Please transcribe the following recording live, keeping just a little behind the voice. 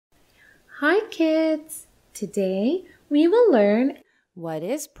Hi kids! Today we will learn what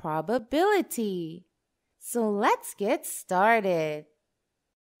is probability. So let's get started.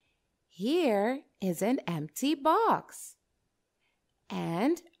 Here is an empty box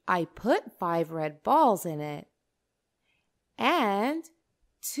and I put 5 red balls in it and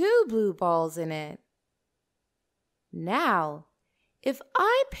 2 blue balls in it. Now, if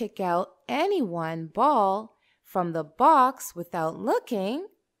I pick out any one ball from the box without looking,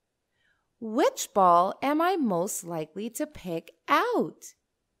 which ball am I most likely to pick out?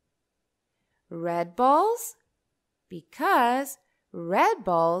 Red balls? Because red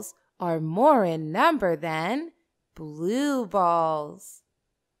balls are more in number than blue balls.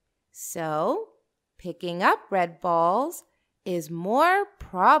 So, picking up red balls is more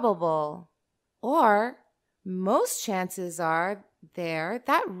probable. Or, most chances are there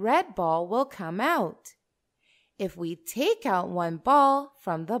that red ball will come out if we take out one ball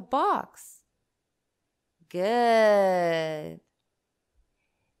from the box. Good.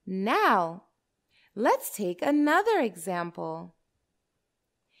 Now, let's take another example.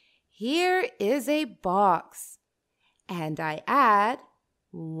 Here is a box, and I add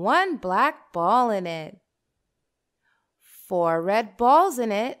 1 black ball in it, 4 red balls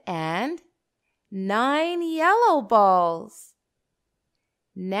in it, and 9 yellow balls.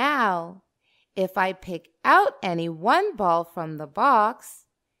 Now, if I pick out any one ball from the box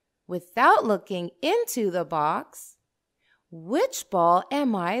without looking into the box, which ball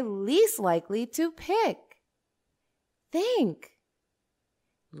am I least likely to pick? Think.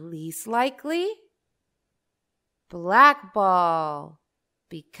 Least likely? Black ball,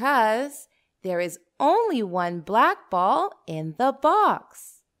 because there is only 1 black ball in the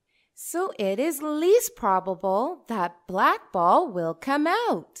box. So it is least probable that black ball will come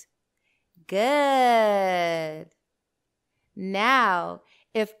out. Good. Now,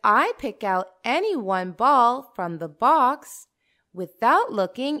 if I pick out any one ball from the box without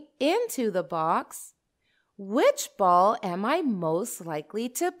looking into the box, which ball am I most likely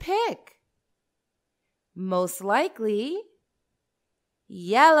to pick? Most likely,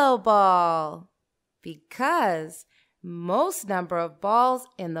 yellow ball, because most number of balls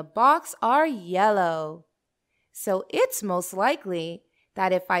in the box are yellow. So it's most likely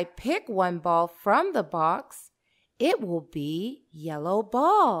that if I pick one ball from the box, it will be yellow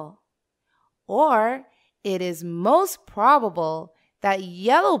ball. Or it is most probable that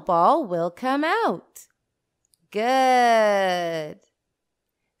yellow ball will come out. Good.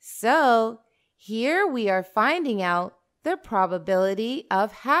 So here we are finding out the probability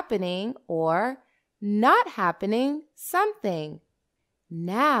of happening or not happening something.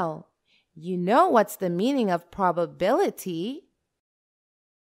 Now, you know what's the meaning of probability.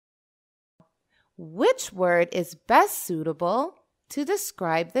 Which word is best suitable to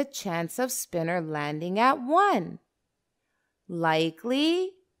describe the chance of spinner landing at 1?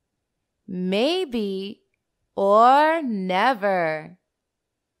 Likely, maybe, or never?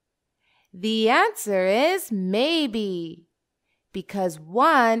 The answer is maybe, because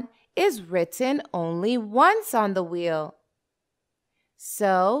 1 is written only once on the wheel.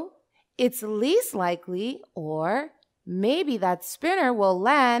 So, it's least likely or maybe that spinner will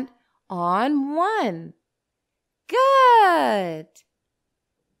land on 1. Good.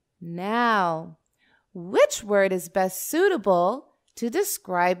 Now, which word is best suitable to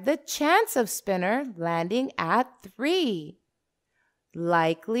describe the chance of spinner landing at 3?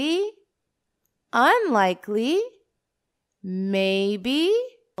 Likely, unlikely, maybe,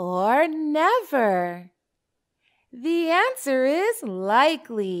 or never? The answer is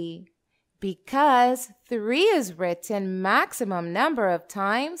likely, because 3 is written maximum number of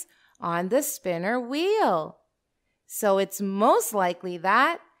times on the spinner wheel. So it's most likely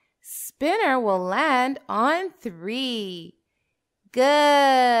that spinner will land on 3.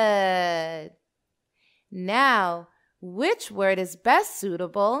 Good. Now, which word is best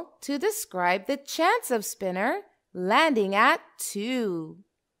suitable to describe the chance of spinner landing at 2?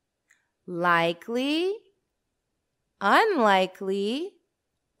 Likely, unlikely,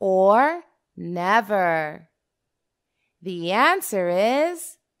 or never? The answer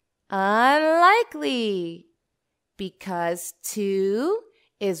is unlikely, because 2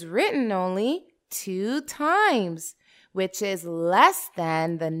 is written only 2 times, which is less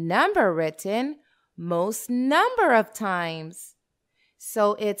than the number written most number of times.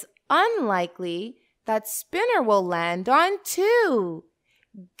 So it's unlikely that spinner will land on 2.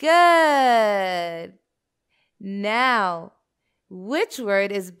 Good. Now, which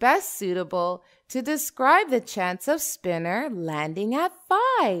word is best suitable to describe the chance of spinner landing at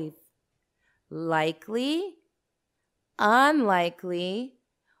 5? Likely, unlikely,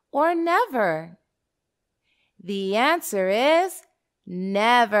 or never? The answer is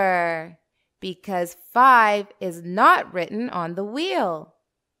never, because 5 is not written on the wheel.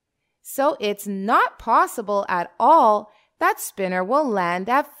 So it's not possible at all that Spinner will land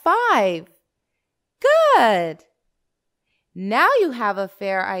at 5. Good! Now you have a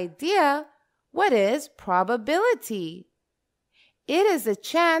fair idea what is probability. It is a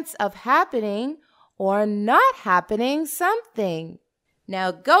chance of happening or not happening something.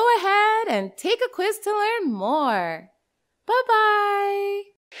 Now go ahead and take a quiz to learn more. Bye-bye!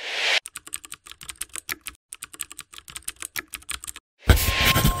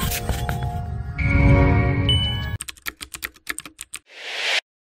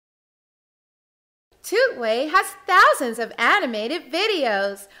 Tutway has thousands of animated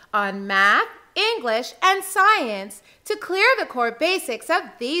videos on math, English, and science to clear the core basics of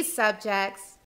these subjects.